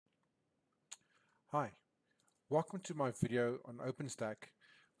Hi, welcome to my video on OpenStack,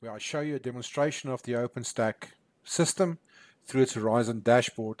 where I show you a demonstration of the OpenStack system through its Horizon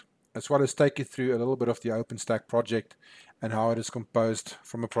dashboard, as well as take you through a little bit of the OpenStack project and how it is composed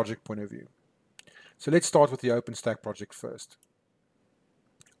from a project point of view. So let's start with the OpenStack project first.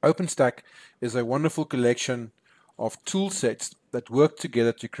 OpenStack is a wonderful collection of tool sets that work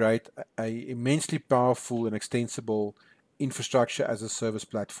together to create an immensely powerful and extensible infrastructure as a service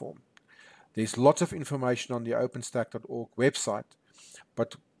platform. There's lots of information on the OpenStack.org website,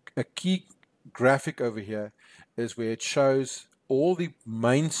 but a key graphic over here is where it shows all the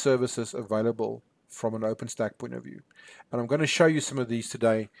main services available from an OpenStack point of view. And I'm going to show you some of these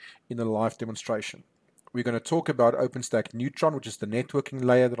today in a live demonstration. We're going to talk about OpenStack Neutron, which is the networking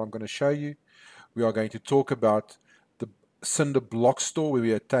layer that I'm going to show you. We are going to talk about the Cinder block store, where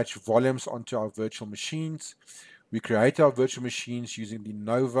we attach volumes onto our virtual machines. We create our virtual machines using the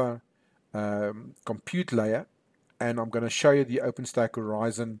Nova compute layer, and I'm going to show you the OpenStack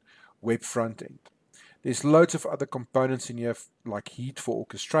Horizon web front end. There's loads of other components in here, like heat for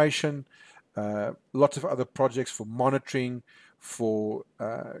orchestration, lots of other projects for monitoring, for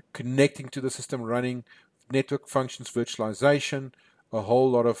connecting to the system, running network functions, virtualization, a whole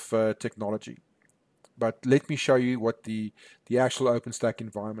lot of technology. But let me show you what the actual OpenStack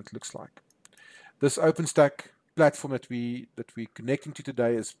environment looks like. This OpenStack platform that we're connecting to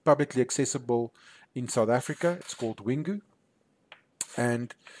today is publicly accessible in South Africa. It's called Wingu,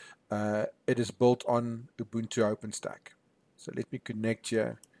 and it is built on Ubuntu OpenStack. So let me connect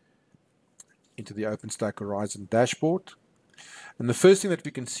here into the OpenStack Horizon dashboard. And the first thing that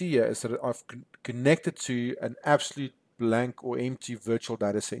we can see here is that I've connected to an absolute blank or empty virtual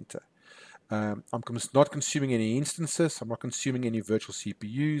data center. I'm not consuming any instances. I'm not consuming any virtual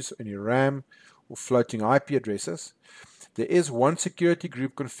CPUs, any RAM, or floating IP addresses. There is one security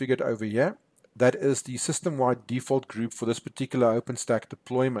group configured over here. That is the system-wide default group for this particular OpenStack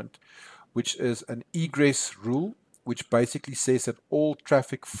deployment, which is an egress rule, which basically says that all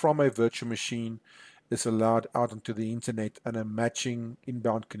traffic from a virtual machine is allowed out onto the internet, and a matching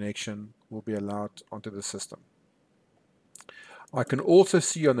inbound connection will be allowed onto the system. I can also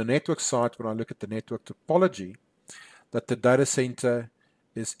see on the network side, when I look at the network topology, that the data center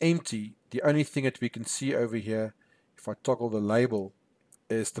is empty. The only thing that we can see over here, if I toggle the label,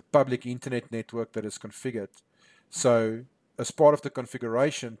 is the public internet network that is configured. So as part of the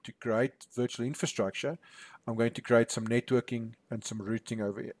configuration to create virtual infrastructure, I'm going to create some networking and some routing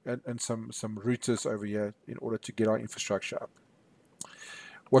over here, and some routers over here in order to get our infrastructure up.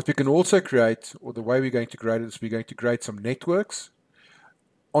 What we can also create, or the way we're going to create it, is we're going to create some networks.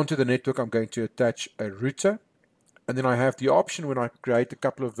 Onto the network, I'm going to attach a router. And then I have the option, when I create a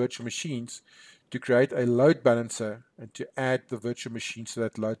couple of virtual machines, to create a load balancer and to add the virtual machines to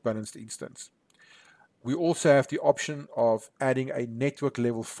that load balanced instance. We also have the option of adding a network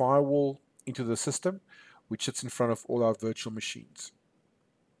level firewall into the system, which sits in front of all our virtual machines.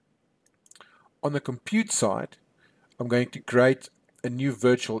 On the compute side, I'm going to create a new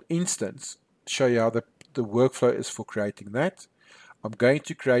virtual instance, show you how the workflow is for creating that. I'm going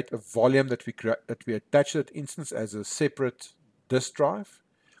to create a volume that we attach to that instance as a separate disk drive.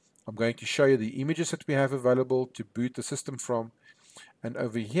 I'm going to show you the images that we have available to boot the system from. And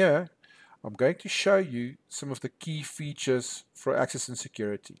over here, I'm going to show you some of the key features for access and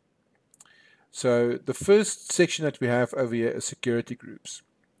security. So the first section that we have over here is security groups.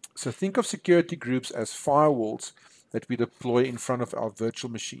 So think of security groups as firewalls that we deploy in front of our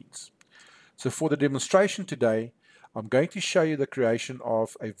virtual machines. So for the demonstration today, I'm going to show you the creation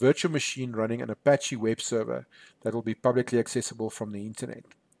of a virtual machine running an Apache web server that will be publicly accessible from the internet.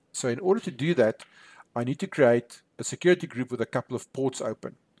 So in order to do that, I need to create a security group with a couple of ports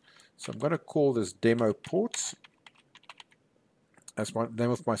open. So I'm going to call this demo ports as my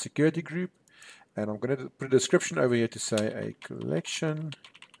name of my security group, and I'm going to put a description over here to say a collection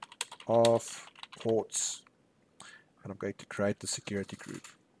of ports, and I'm going to create the security group.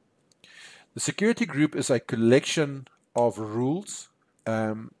 The security group is a collection of rules.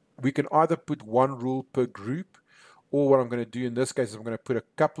 We can either put one rule per group, or what I'm going to do in this case is I'm going to put a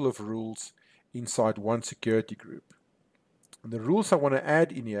couple of rules inside one security group. And the rules I want to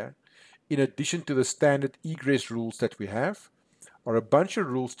add in here, in addition to the standard egress rules that we have, are a bunch of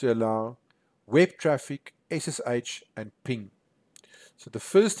rules to allow web traffic, SSH, and ping. So the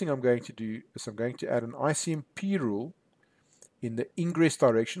first thing I'm going to do is I'm going to add an ICMP rule in the ingress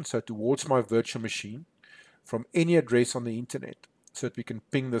direction, so towards my virtual machine, from any address on the internet, so that we can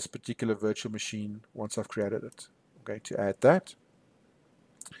ping this particular virtual machine once I've created it. I'm going to add that.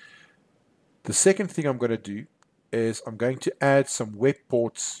 The second thing I'm going to do is I'm going to add some web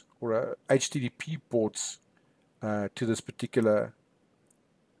ports or HTTP ports to this particular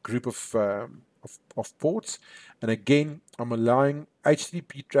group of ports. And again, I'm allowing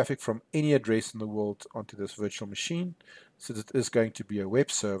HTTP traffic from any address in the world onto this virtual machine, so that it is going to be a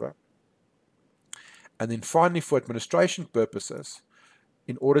web server. And then finally, for administration purposes,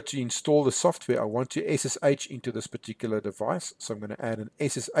 in order to install the software, I want to SSH into this particular device. So I'm going to add an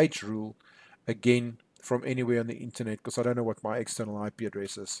SSH rule, again, from anywhere on the internet, because I don't know what my external IP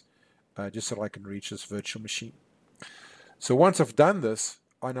address is, just so I can reach this virtual machine. So once I've done this,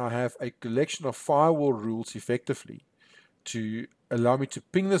 I now have a collection of firewall rules effectively to allow me to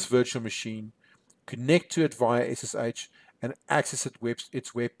ping this virtual machine, connect to it via SSH, and access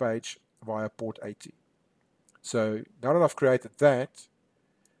its web page via port 80. So now that I've created that,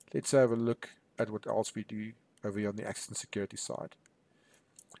 let's have a look at what else we do over here on the access and security side.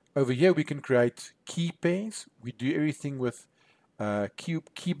 Over here we can create key pairs. We do everything with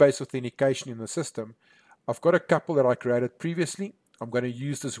key-based authentication in the system. I've got a couple that I created previously. I'm going to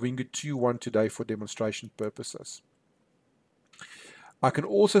use this Wingu 2.1 today for demonstration purposes. I can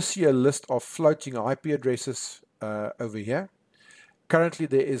also see a list of floating IP addresses over here. Currently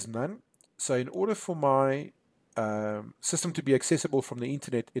there is none. So in order for my system to be accessible from the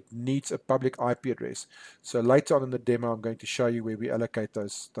internet, it needs a public IP address. So later on in the demo, I'm going to show you where we allocate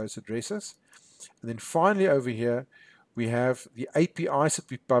those addresses. And then finally over here, we have the APIs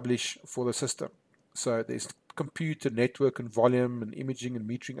that we publish for the system. So there's computer, network, and volume, and imaging and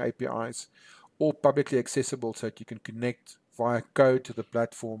metering APIs, all publicly accessible, so that you can connect via code to the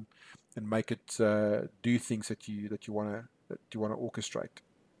platform and make it do things that you want to orchestrate.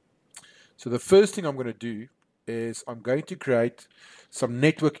 So the first thing I'm going to do is I'm going to create some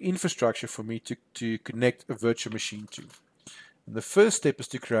network infrastructure for me to connect a virtual machine to. And the first step is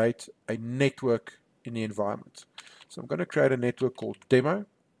to create a network in the environment. So I'm going to create a network called demo.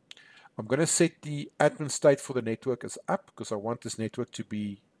 I'm going to set the admin state for the network as up, because I want this network to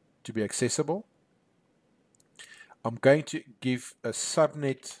be accessible. I'm going to give a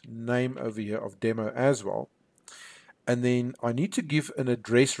subnet name over here of demo as well. And then I need to give an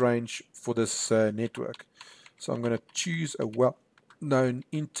address range for this network. So I'm going to choose a well-known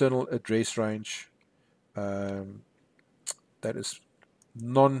internal address range that is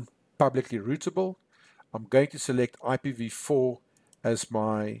non-publicly routable. I'm going to select IPv4 as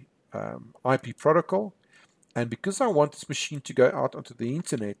my IP protocol. And because I want this machine to go out onto the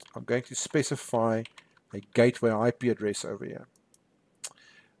internet, I'm going to specify a gateway IP address over here.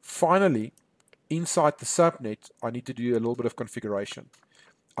 Finally, inside the subnet, I need to do a little bit of configuration.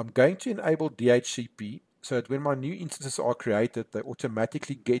 I'm going to enable DHCP so that when my new instances are created, they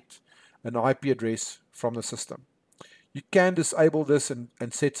automatically get an IP address from the system. You can disable this and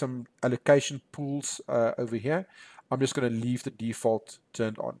set some allocation pools over here. I'm just going to leave the default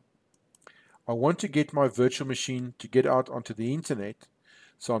turned on. I want to get my virtual machine to get out onto the internet.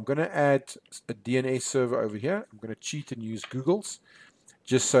 So I'm going to add a DNS server over here. I'm going to cheat and use Google's,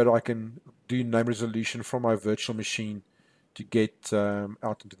 just so that I can do name resolution from my virtual machine to get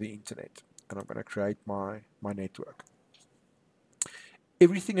out into the internet. And I'm going to create my network.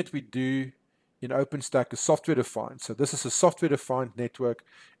 Everything that we do in OpenStack is software defined. So this is a software defined network.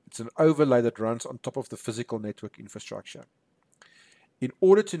 It's an overlay that runs on top of the physical network infrastructure. In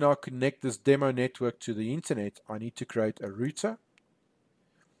order to now connect this demo network to the internet, I need to create a router.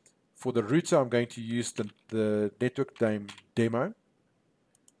 For the router, I'm going to use the network name demo.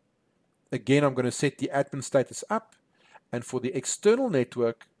 Again, I'm going to set the admin status up. And for the external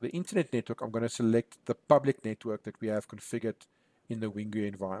network, the internet network, I'm going to select the public network that we have configured in the Wingu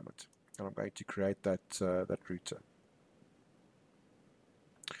environment. And I'm going to create that router.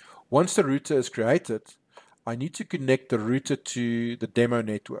 Once the router is created, I need to connect the router to the demo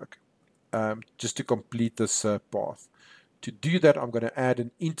network just to complete this path. To do that, I'm going to add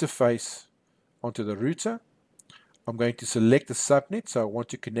an interface onto the router. I'm going to select the subnet, so I want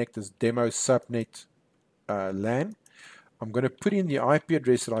to connect this demo subnet LAN. I'm going to put in the IP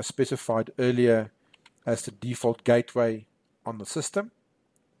address that I specified earlier as the default gateway on the system,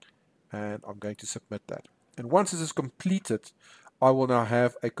 and I'm going to submit that. And once this is completed, I will now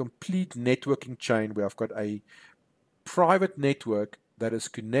have a complete networking chain where I've got a private network that is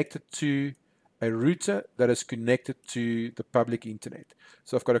connected to a router that is connected to the public internet.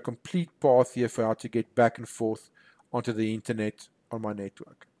 So I've got a complete path here for how to get back and forth onto the internet on my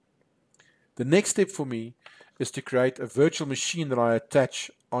network. The next step for me is to create a virtual machine that I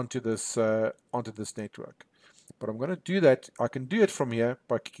attach onto this network. But I'm going to do that. I can do it from here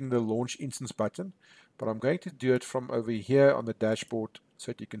by clicking the Launch Instance button, but I'm going to do it from over here on the dashboard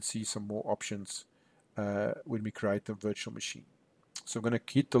so that you can see some more options when we create the virtual machine. So I'm going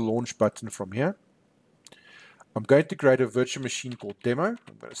to hit the launch button from here. I'm going to create a virtual machine called demo.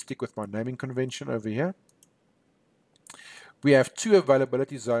 I'm going to stick with my naming convention over here. We have two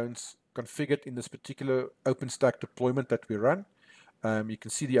availability zones configured in this particular OpenStack deployment that we run. You can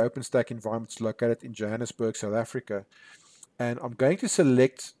see the OpenStack environment is located in Johannesburg, South Africa. And I'm going to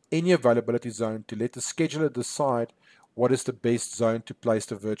select any availability zone to let the scheduler decide what is the best zone to place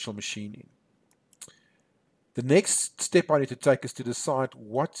the virtual machine in. The next step I need to take is to decide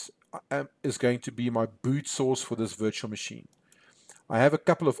what is going to be my boot source for this virtual machine. I have a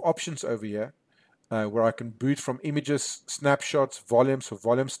couple of options over here where I can boot from images, snapshots, volumes, or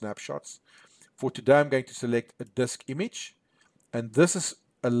volume snapshots. For today, I'm going to select a disk image, and this is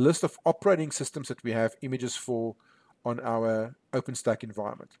a list of operating systems that we have images for on our OpenStack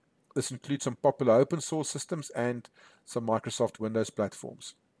environment. This includes some popular open source systems and some Microsoft Windows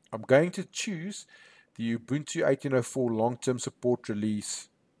platforms. I'm going to choose the Ubuntu 18.04 long-term support release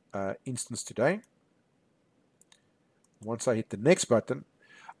instance today. Once I hit the next button,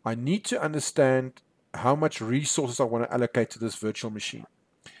 I need to understand how much resources I want to allocate to this virtual machine.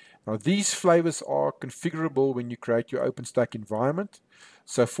 Now, these flavors are configurable when you create your OpenStack environment.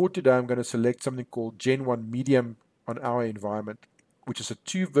 So for today, I'm going to select something called Gen 1 Medium on our environment, which is a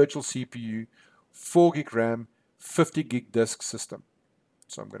 2 virtual CPU, 4 gig RAM, 50 gig disk system.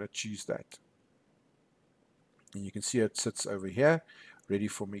 So I'm going to choose that. And you can see it sits over here, ready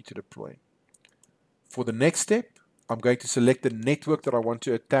for me to deploy. For the next step, I'm going to select the network that I want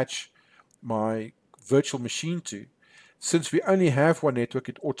to attach my virtual machine to. Since we only have one network,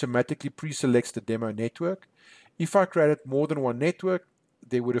 it automatically pre-selects the demo network. If I created more than one network,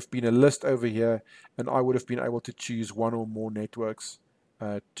 there would have been a list over here, and I would have been able to choose one or more networks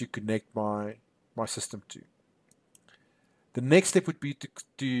to connect my system to. The next step would be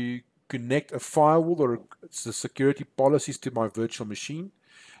to connect a firewall or the security policies to my virtual machine.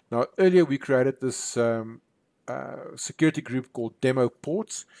 Now, earlier we created this security group called demo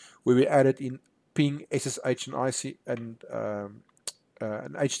ports, where we added in ping, SSH, and IC and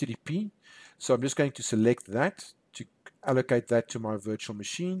HTTP. So I'm just going to select that to allocate that to my virtual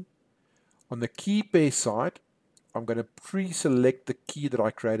machine. On the key pair side, I'm going to pre-select the key that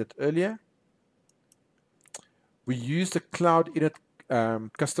I created earlier. We use the Cloud Init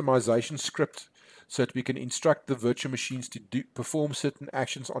customization script so that we can instruct the virtual machines to perform certain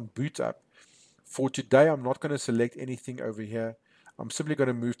actions on boot up. For today, I'm not going to select anything over here. I'm simply going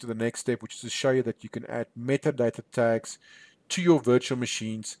to move to the next step, which is to show you that you can add metadata tags to your virtual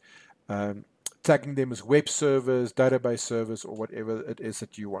machines, tagging them as web servers, database servers, or whatever it is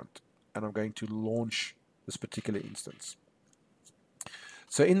that you want. And I'm going to launch this particular instance.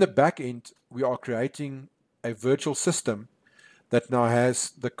 So in the back end, we are creating a virtual system that now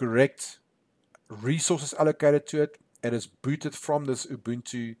has the correct resources allocated to it and is booted from this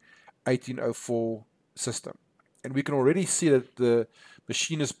Ubuntu 18.04 system. And we can already see that the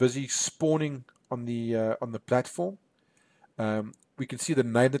machine is busy spawning on the platform. We can see the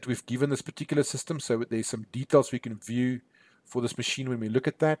name that we've given this particular system, so there's some details we can view for this machine when we look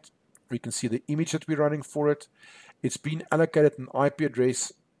at that. We can see the image that we're running for it. It's been allocated an IP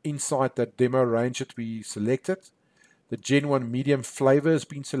address inside that demo range that we selected. The Gen 1 medium flavor has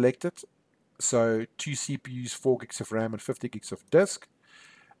been selected. So 2 CPUs, 4 gigs of RAM, and 50 gigs of disk.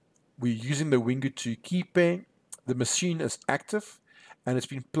 We're using the Wingu 2 key pair. The machine is active, and it's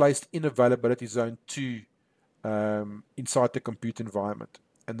been placed in availability zone 2 inside the compute environment.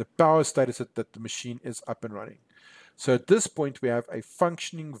 And the power status is that the machine is up and running. So at this point, we have a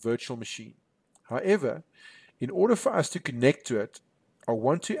functioning virtual machine. However, in order for us to connect to it, I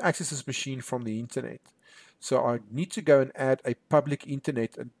want to access this machine from the internet. So I need to go and add a public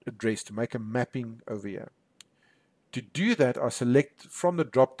internet address to make a mapping over here. To do that, I select from the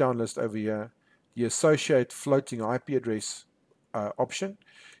drop-down list over here the associate floating IP address option.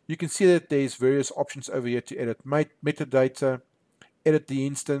 You can see that there's various options over here to edit metadata, edit the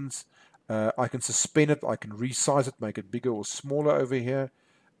instance. I can suspend it, I can resize it, make it bigger or smaller over here.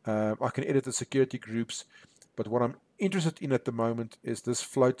 I can edit the security groups, but what I'm interested in at the moment is this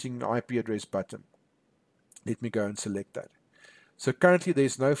floating IP address button. Let me go and select that. So currently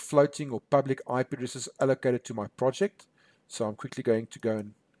there's no floating or public IP addresses allocated to my project. So I'm quickly going to go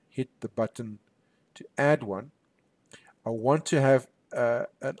and hit the button to add one. I want to have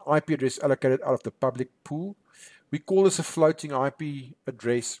an IP address allocated out of the public pool. We call this a floating IP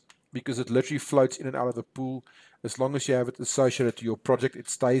address because it literally floats in and out of the pool. As long as you have it associated to your project, it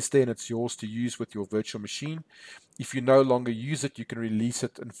stays there and it's yours to use with your virtual machine. If you no longer use it, you can release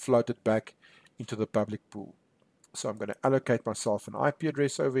it and float it back into the public pool. So I'm going to allocate myself an IP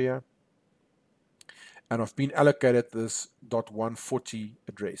address over here. and I've been allocated this .140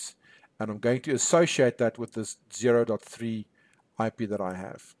 address, and I'm going to associate that with this 0.3 IP that I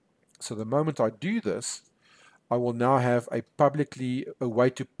have. So the moment I do this, I will now have a way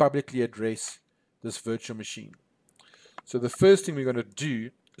to publicly address this virtual machine. So the first thing we're going to do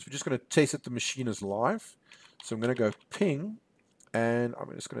is we're just going to test that the machine is live. So I'm going to go ping, and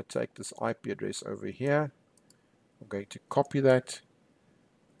I'm just going to take this IP address over here. I'm going to copy that,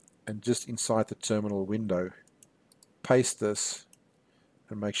 and just inside the terminal window, paste this,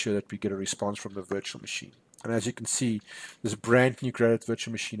 and make sure that we get a response from the virtual machine. And as you can see, this brand new created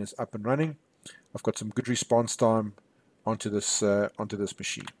virtual machine is up and running. I've got some good response time onto this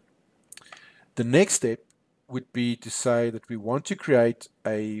machine. The next step would be to say that we want to create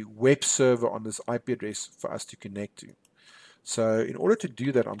a web server on this IP address for us to connect to. So in order to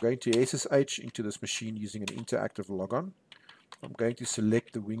do that, I'm going to SSH into this machine using an interactive logon. I'm going to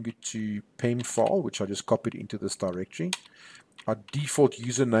select the Wingu2 PEM file, which I just copied into this directory. Our default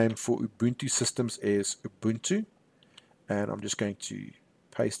username for Ubuntu systems is Ubuntu, and I'm just going to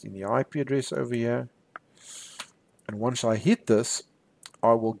paste in the IP address over here. And once I hit this,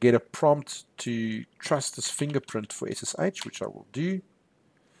 I will get a prompt to trust this fingerprint for SSH, which I will do.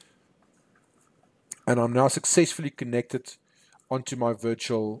 And I'm now successfully connected onto my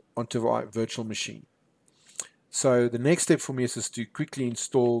virtual machine. So the next step for me is to quickly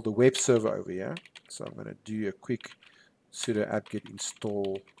install the web server over here. So I'm going to do a quick sudo apt-get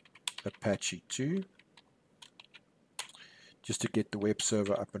install Apache 2 just to get the web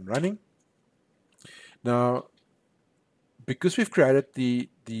server up and running. Now, because we've created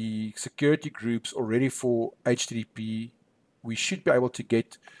the security groups already for HTTP, we should be able to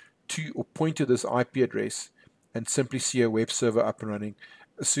get to or point to this IP address and simply see a web server up and running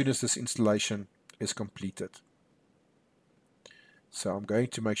as soon as this installation is completed. So I'm going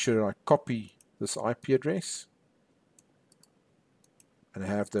to make sure that I copy this IP address and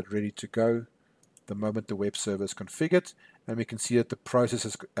have that ready to go the moment the web server is configured, and we can see that the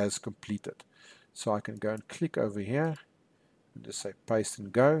process has completed. So I can go and click over here and just say paste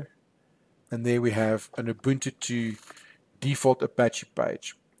and go, and there we have an Ubuntu 2 default Apache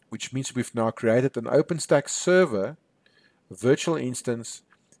page, which means we've now created an OpenStack server, a virtual instance,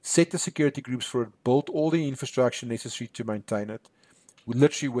 set the security groups for it, built all the infrastructure necessary to maintain it,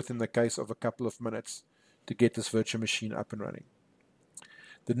 literally within the case of a couple of minutes to get this virtual machine up and running.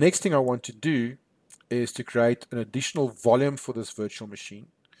 The next thing I want to do is to create an additional volume for this virtual machine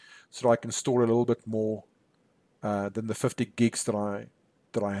so that I can store a little bit more than the 50 gigs that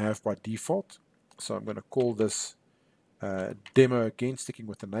I have by default. So I'm going to call this demo again, sticking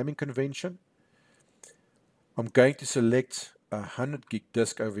with the naming convention. I'm going to select a 100 gig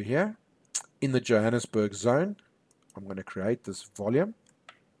disk over here in the Johannesburg zone. I'm going to create this volume,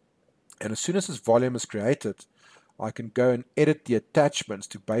 and as soon as this volume is created, I can go and edit the attachments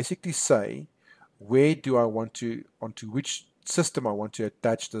to basically say where do I want to, onto which system I want to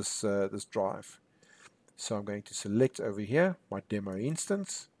attach this this drive. So I'm going to select over here my demo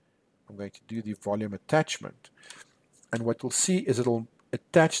instance. I'm going to do the volume attachment, and what we'll see is it'll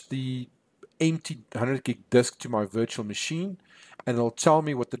attach the empty 100 gig disk to my virtual machine, and it'll tell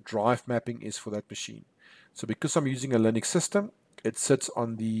me what the drive mapping is for that machine. So because I'm using a Linux system, it sits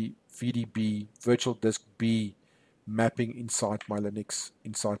on the VDB virtual disk B mapping inside my Linux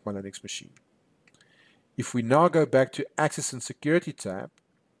machine. If we now go back to Access and Security tab,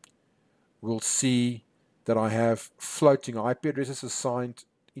 we'll see that I have floating IP addresses assigned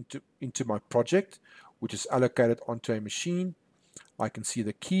into my project, which is allocated onto a machine. I can see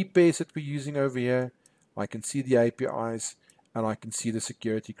the key pairs that we're using over here. I can see the APIs, and I can see the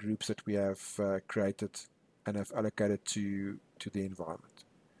security groups that we have created and have allocated to the environment.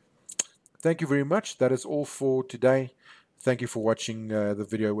 Thank you very much. That is all for today. Thank you for watching the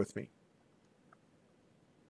video with me.